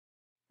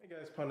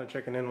Guys, Panda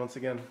checking in once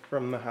again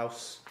from the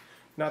house.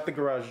 Not the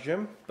garage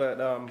gym, but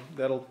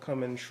that'll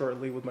come in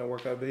shortly with my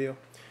workout video.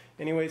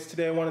 Anyways,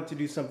 today I wanted to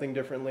do something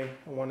differently.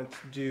 I wanted to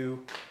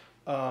do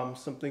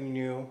something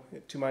new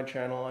to my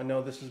channel. I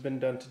know this has been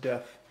done to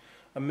death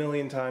a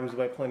million times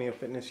by plenty of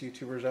fitness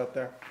YouTubers out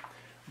there.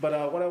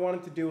 But what I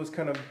wanted to do was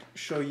kind of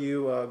show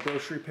you a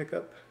grocery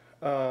pickup,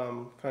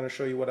 kind of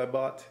show you what I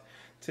bought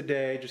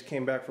today. Just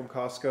came back from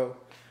Costco.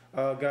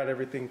 Got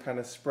everything kind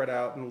of spread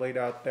out and laid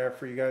out there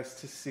for you guys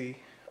to see.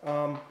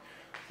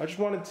 I just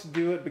wanted to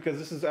do it because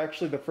this is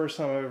actually the first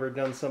time I've ever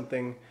done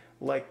something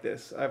like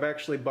this. I've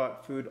actually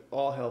bought food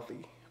all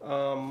healthy.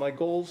 My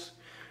goals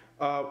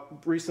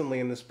recently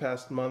in this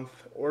past month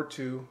or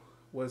two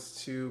was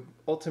to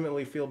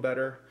ultimately feel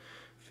better,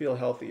 feel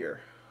healthier.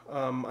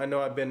 I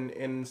know I've been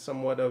in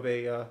somewhat of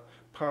a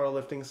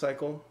powerlifting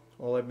cycle.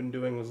 All I've been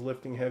doing was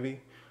lifting heavy,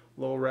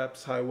 low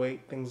reps, high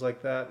weight, things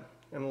like that.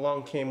 And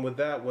along came with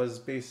that was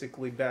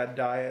basically bad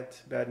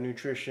diet, bad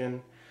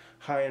nutrition,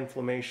 high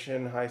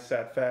inflammation, high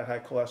sat fat, high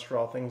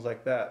cholesterol, things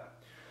like that.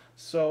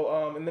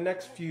 So in the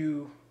next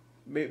few,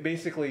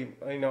 basically,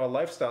 you know, a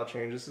lifestyle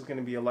change. This is going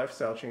to be a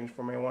lifestyle change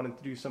for me. I wanted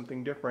to do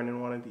something different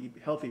and wanted to eat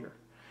healthier.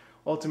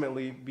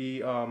 Ultimately be,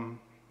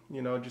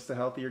 you know, just a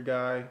healthier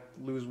guy,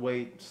 lose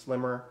weight,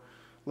 slimmer,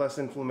 less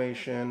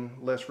inflammation,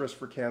 less risk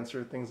for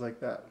cancer, things like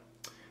that.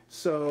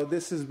 So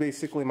this is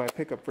basically my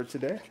pickup for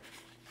today.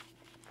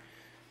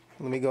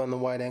 Let me go on the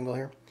wide angle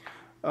here.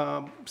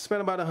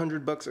 Spent about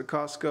 $100 at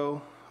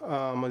Costco.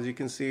 As you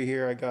can see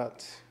here, I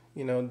got,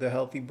 you know, the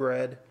healthy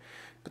bread,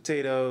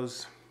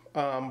 potatoes,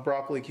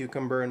 broccoli,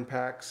 cucumber in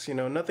packs. You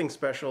know, nothing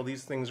special.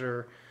 These things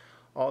are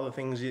all the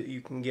things that you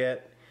can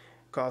get.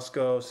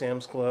 Costco,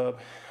 Sam's Club.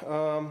 You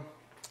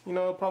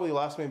know, it'll probably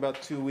last me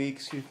about 2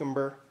 weeks.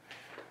 Cucumber,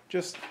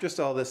 just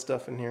all this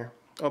stuff in here.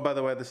 Oh, by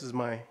the way, this is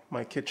my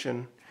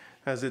kitchen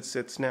as it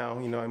sits now.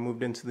 You know, I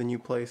moved into the new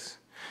place.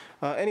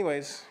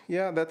 Anyways,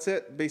 yeah, that's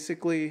it.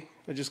 Basically,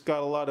 I just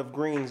got a lot of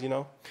greens, you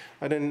know.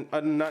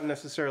 I'm not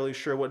necessarily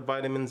sure what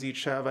vitamins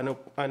each have.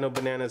 I know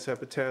bananas have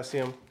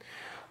potassium.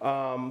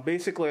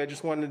 Basically, I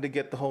just wanted to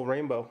get the whole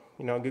rainbow.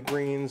 You know, I get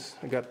greens,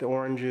 I got the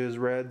oranges,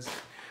 reds,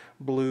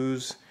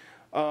 blues.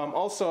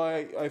 Also,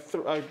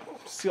 I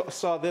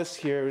saw this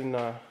here in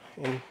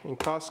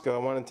Costco. I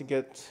wanted to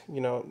get, you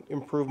know,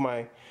 improve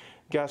my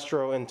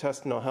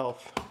gastrointestinal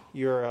health.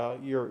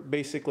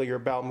 Basically your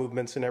bowel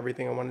movements and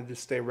everything. I wanted to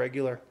stay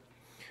regular.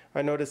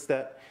 I noticed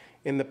that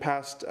in the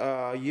past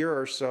year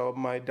or so,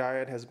 my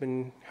diet has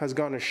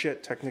gone to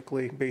shit,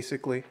 technically,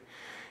 basically,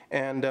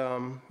 and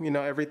you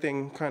know,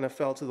 everything kind of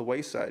fell to the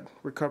wayside.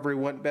 Recovery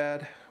went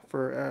bad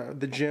for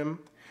the gym.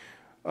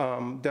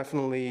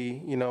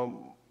 Definitely, you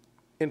know,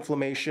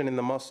 inflammation in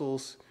the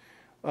muscles.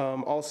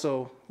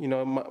 Also, you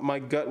know, my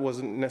gut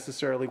wasn't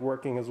necessarily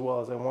working as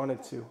well as I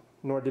wanted to,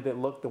 nor did it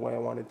look the way I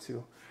wanted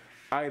to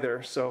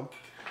either. So,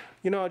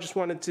 you know, I just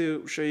wanted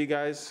to show you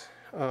guys,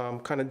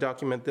 kind of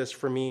document this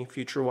for me,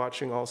 future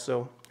watching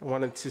also. I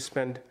wanted to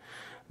spend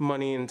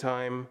money and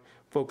time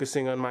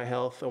focusing on my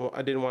health.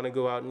 I didn't want to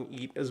go out and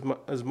eat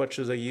as much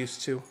as I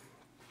used to.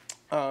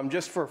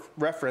 Just for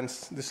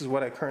reference, this is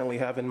what I currently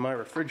have in my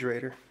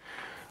refrigerator.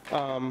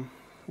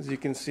 As you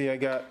can see, I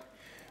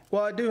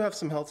do have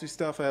some healthy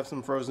stuff. I have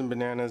some frozen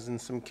bananas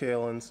and some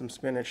kale and some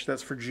spinach.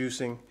 That's for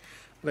juicing.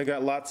 But I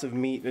got lots of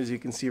meat, as you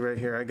can see right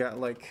here. I got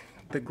like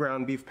the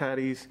ground beef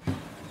patties.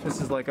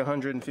 This is like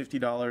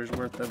 $150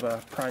 worth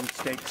of prime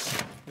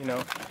steaks. You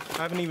know,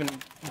 I haven't even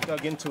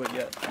dug into it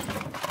yet,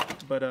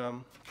 but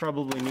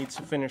probably need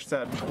to finish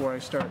that before I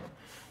start,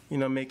 you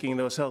know, making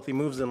those healthy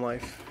moves in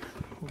life.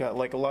 Got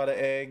like a lot of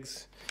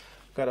eggs.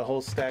 Got a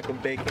whole stack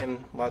of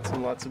bacon. Lots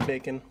and lots of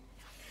bacon.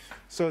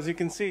 So as you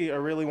can see, I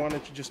really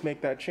wanted to just make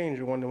that change.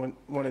 I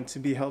wanted to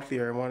be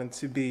healthier. I wanted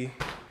to be,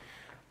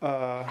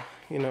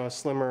 you know, a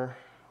slimmer,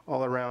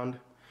 all-around,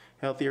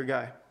 healthier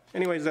guy.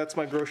 Anyways, that's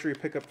my grocery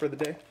pickup for the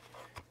day.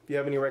 If you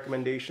have any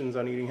recommendations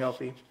on eating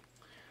healthy,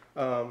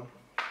 you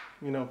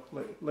know,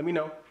 let me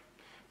know.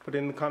 Put it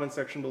in the comment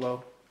section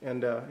below,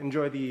 and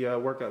enjoy the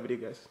workout video,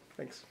 guys.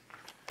 Thanks.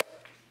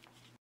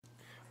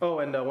 Oh,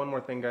 and one more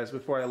thing, guys.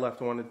 Before I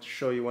left, I wanted to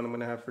show you what I'm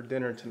going to have for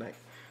dinner tonight.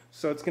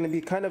 So it's going to be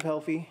kind of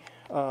healthy.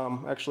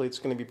 Actually, it's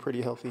going to be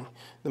pretty healthy.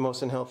 The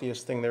most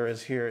unhealthiest thing there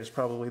is here is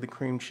probably the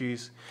cream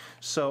cheese.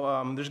 So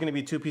there's going to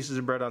be 2 pieces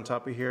of bread on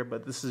top of here,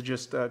 but this is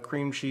just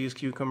cream cheese,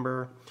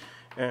 cucumber,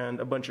 and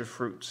a bunch of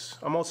fruits.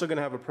 I'm also going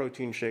to have a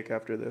protein shake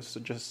after this, so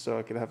just so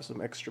I can have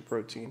some extra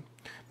protein.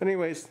 But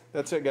anyways,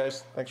 that's it,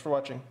 guys. Thanks for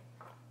watching.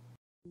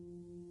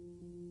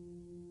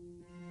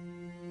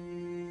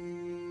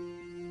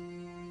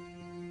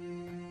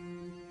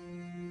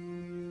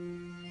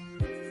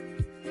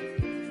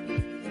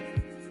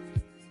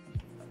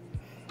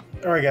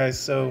 Alright guys,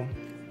 so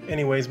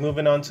anyways,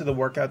 moving on to the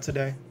workout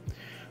today.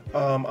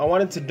 I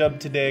wanted to dub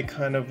today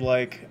kind of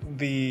like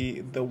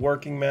the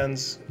working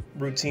man's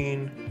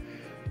routine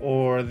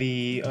or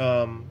the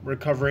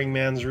recovering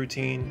man's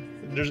routine.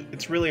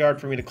 It's really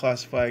hard for me to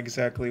classify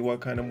exactly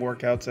what kind of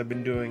workouts I've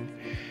been doing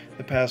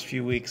the past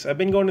few weeks. I've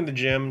been going to the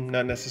gym,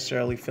 not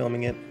necessarily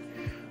filming it.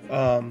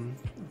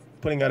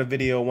 putting out a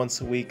video once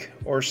a week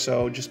or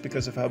so, just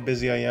because of how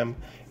busy I am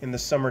in the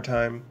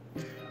summertime.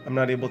 I'm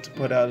not able to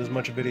put out as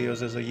much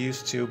videos as I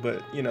used to,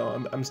 but you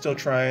know, I'm still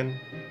trying,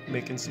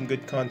 making some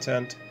good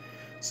content,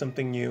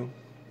 something new.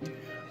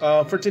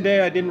 For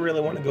today, I didn't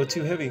really want to go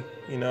too heavy.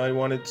 You know, I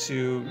wanted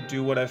to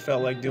do what I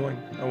felt like doing.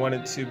 I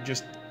wanted to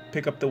just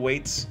pick up the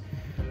weights,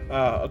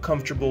 a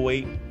comfortable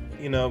weight,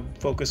 you know,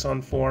 focus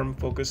on form,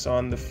 focus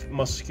on the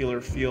muscular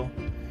feel.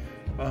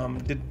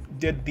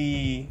 Did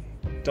the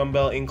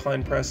dumbbell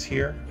incline press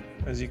here.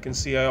 As you can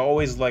see, I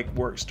always like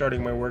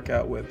starting my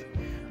workout with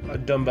a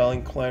dumbbell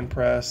incline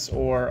press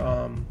or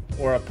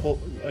a pull,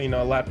 you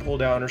know, a lat pull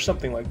down or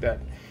something like that.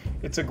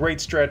 It's a great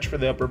stretch for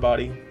the upper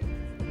body,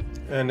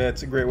 and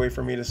it's a great way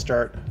for me to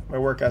start my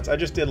workouts. I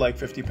just did like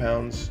 50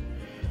 pounds,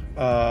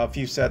 a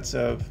few sets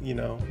of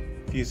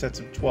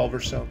 12 or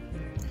so.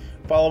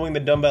 Following the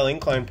dumbbell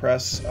incline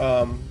press,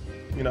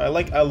 you know,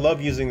 I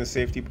love using the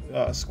safety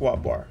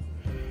squat bar.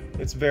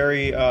 It's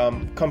very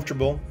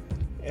comfortable,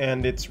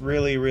 and it's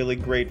really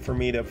great for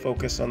me to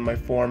focus on my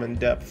form and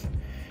depth.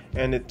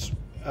 And it's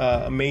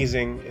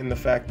amazing in the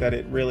fact that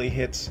it really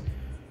hits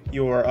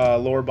your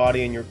lower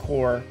body and your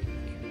core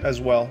as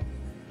well.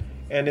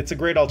 And it's a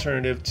great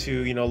alternative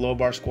to, you know, low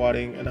bar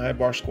squatting and high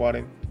bar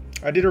squatting.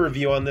 I did a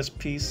review on this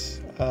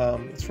piece.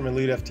 It's from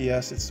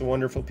EliteFts. It's a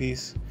wonderful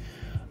piece.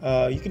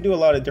 You can do a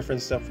lot of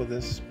different stuff with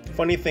this.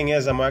 Funny thing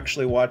is, I'm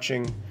actually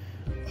watching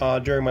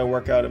during my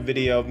workout a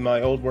video of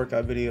my old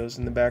workout videos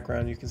in the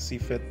background. You can see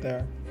fit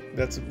there.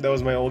 That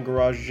was my old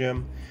garage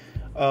gym.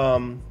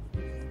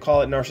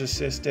 Call it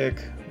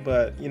narcissistic,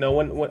 but you know,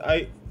 when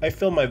I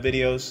film my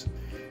videos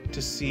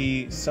to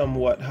see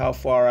somewhat how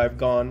far I've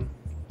gone.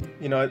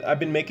 You know, I've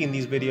been making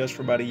these videos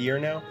for about a year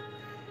now,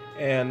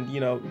 and you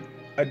know,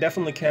 I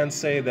definitely can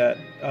say that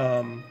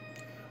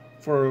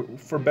for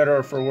better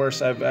or for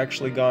worse, I've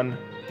actually gone,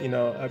 you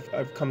know,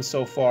 I've come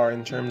so far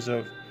in terms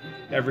of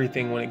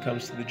everything when it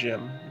comes to the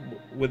gym,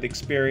 with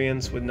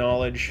experience, with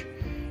knowledge.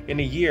 In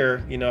a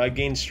year, you know, I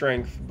gained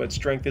strength, but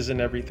strength isn't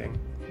everything.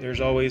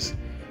 There's always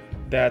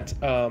that,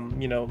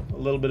 you know, a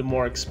little bit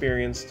more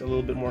experienced, a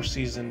little bit more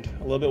seasoned,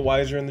 a little bit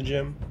wiser in the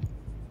gym.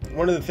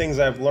 One of the things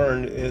I've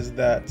learned is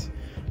that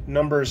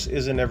numbers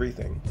isn't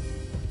everything.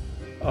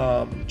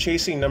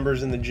 Chasing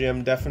numbers in the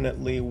gym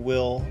definitely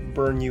will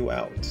burn you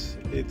out.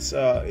 It's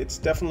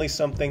definitely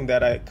something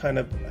that I kind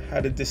of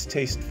had a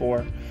distaste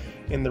for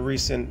in the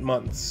recent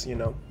months, you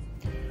know.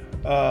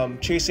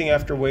 Chasing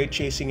after weight,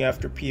 chasing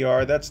after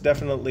PR, that's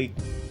definitely,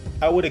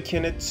 I would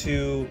akin it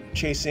to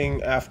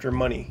chasing after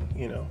money,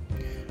 you know.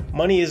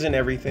 Money isn't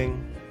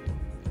everything.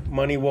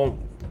 Money won't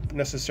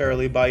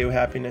necessarily buy you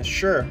happiness.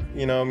 Sure,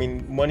 you know, I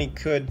mean, money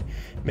could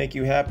make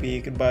you happy,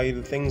 it could buy you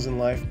the things in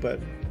life, but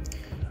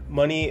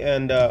money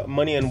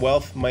and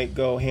wealth might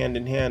go hand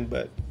in hand,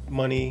 but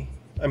money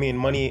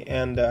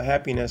and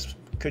happiness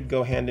could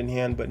go hand in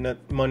hand, but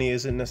money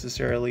isn't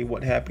necessarily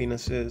what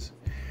happiness is.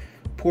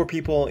 Poor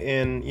people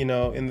in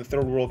the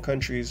third world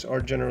countries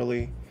are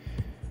generally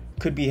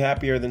could be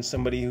happier than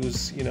somebody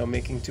who's, you know,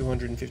 making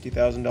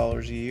 $250,000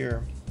 a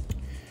year.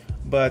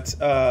 But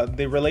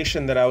the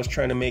relation that I was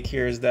trying to make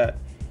here is that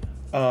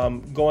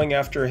going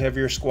after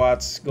heavier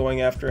squats,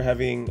 going after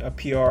having a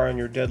PR on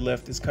your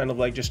deadlift is kind of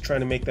like just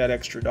trying to make that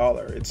extra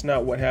dollar. It's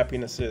not what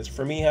happiness is.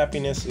 For me,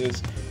 happiness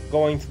is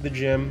going to the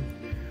gym,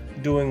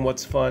 doing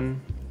what's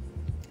fun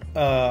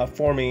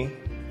for me,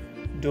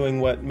 doing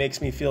what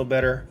makes me feel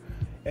better,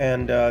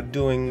 and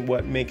doing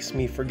what makes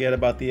me forget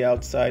about the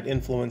outside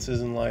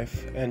influences in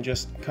life, and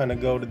just kind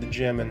of go to the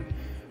gym and,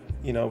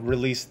 you know,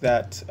 release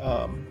that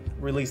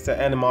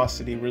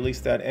animosity,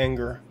 release that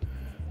anger,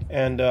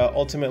 and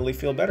ultimately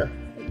feel better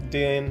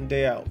day in,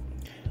 day out.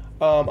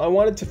 I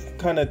wanted to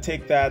kind of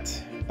take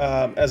that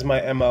as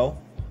my MO.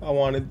 I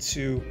wanted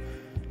to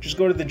just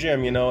go to the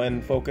gym, you know,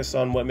 and focus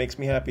on what makes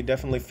me happy.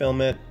 Definitely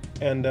film it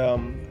and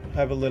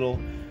have a little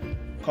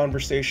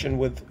conversation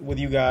with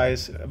you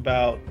guys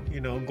about,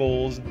 you know,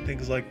 goals and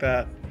things like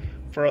that.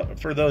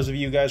 For those of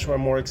you guys who are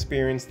more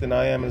experienced than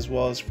I am, as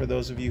well as for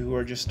those of you who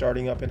are just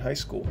starting up in high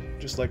school,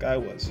 just like I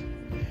was.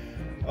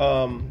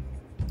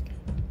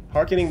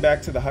 Harkening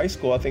back to the high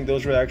school, I think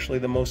those were actually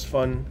the most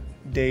fun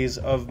days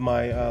of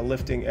my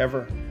lifting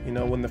ever. You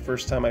know, when the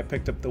first time I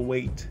picked up the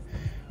weight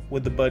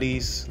with the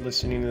buddies,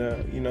 listening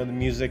to, you know, the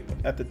music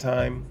at the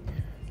time,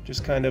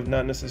 just kind of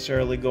not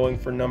necessarily going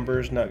for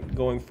numbers, not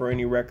going for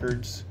any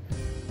records,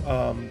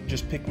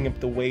 just picking up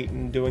the weight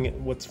and doing it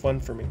what's fun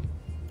for me.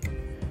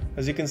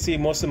 As you can see,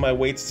 most of my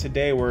weights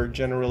today were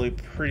generally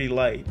pretty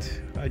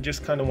light. I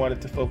just kind of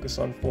wanted to focus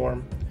on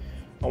form.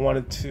 I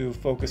wanted to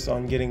focus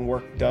on getting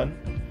work done.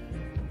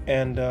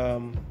 And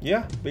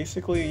yeah,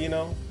 basically, you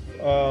know,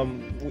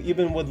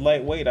 even with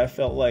lightweight, I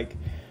felt like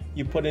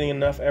you put in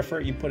enough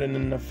effort, you put in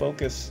enough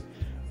focus,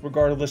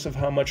 regardless of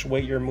how much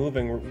weight you're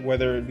moving,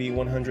 whether it be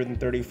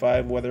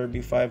 135, whether it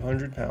be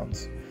 500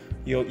 pounds.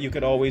 You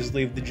could always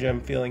leave the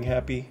gym feeling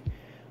happy,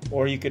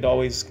 or you could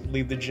always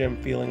leave the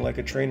gym feeling like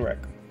a train wreck.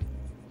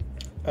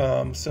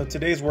 So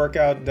today's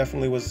workout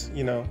definitely was,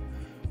 you know,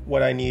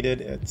 what I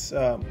needed. It's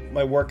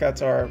my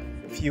workouts are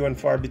few and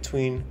far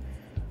between.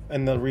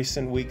 in the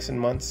recent weeks and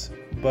months,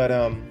 but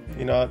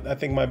you know, I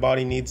think my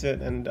body needs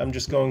it, and I'm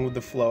just going with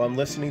the flow. I'm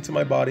listening to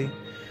my body.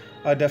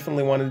 I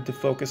definitely wanted to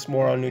focus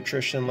more on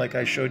nutrition, like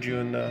I showed you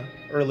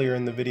earlier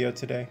in the video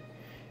today,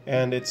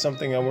 and it's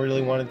something I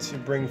really wanted to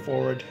bring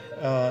forward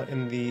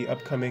in the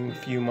upcoming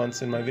few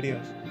months in my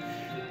videos.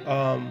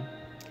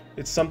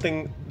 It's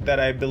something that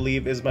I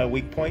believe is my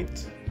weak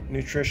point,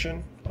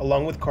 nutrition,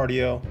 along with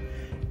cardio,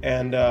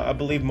 and I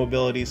believe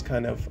mobility is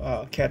kind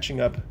of catching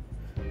up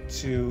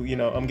to, you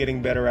know, I'm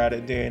getting better at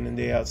it day in and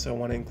day out, so I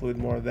want to include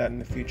more of that in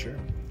the future.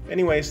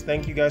 Anyways,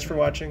 thank you guys for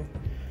watching.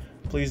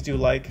 Please do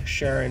like,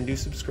 share, and do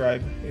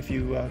subscribe if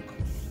you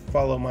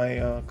follow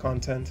my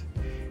content.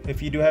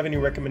 If you do have any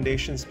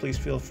recommendations, please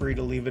feel free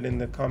to leave it in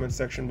the comment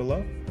section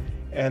below.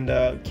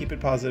 And keep it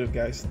positive,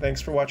 guys.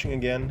 Thanks for watching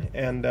again,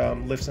 and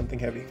lift something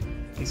heavy.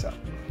 Peace out.